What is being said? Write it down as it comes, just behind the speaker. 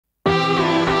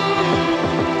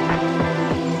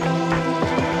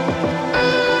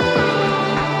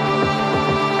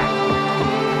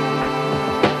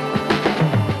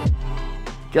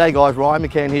G'day guys, Ryan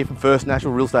McCann here from First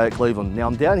National Real Estate at Cleveland. Now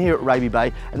I'm down here at Raby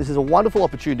Bay and this is a wonderful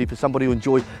opportunity for somebody who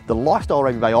enjoys the lifestyle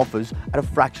Raby Bay offers at a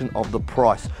fraction of the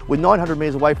price. We're 900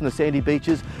 metres away from the sandy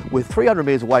beaches, we're 300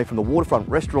 metres away from the waterfront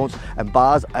restaurants and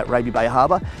bars at Raby Bay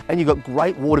Harbour, and you've got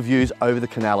great water views over the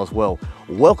canal as well.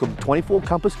 Welcome to 24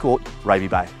 Compass Court, Raby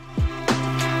Bay.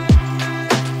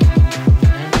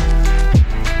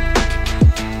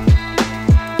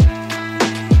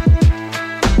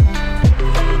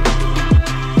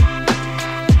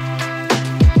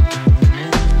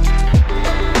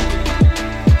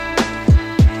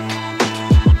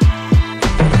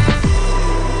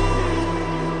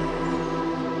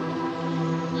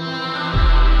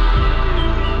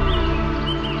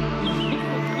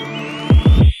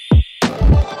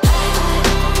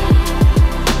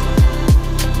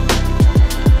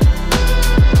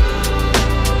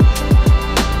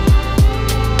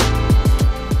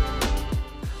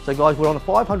 So guys, we're on a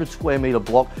 500 square metre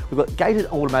block. We've got gated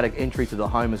automatic entry to the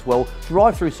home as well.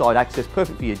 Drive-through side access,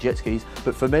 perfect for your jet skis.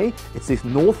 But for me, it's this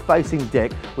north-facing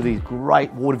deck with these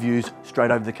great water views straight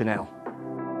over the canal.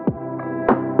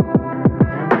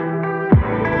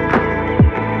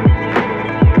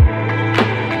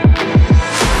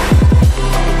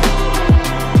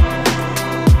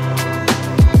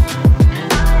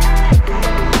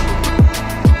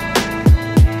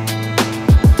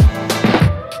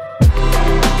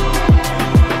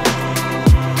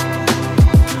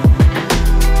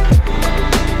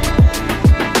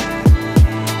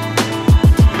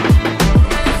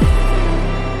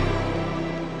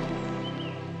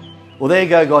 Well, there you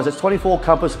go guys, it's 24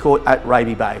 Compass Court at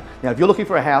Raby Bay. Now if you're looking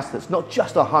for a house that's not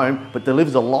just a home but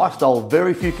delivers a lifestyle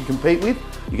very few can compete with,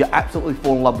 you can absolutely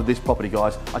fall in love with this property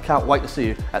guys. I can't wait to see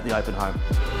you at the open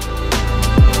home.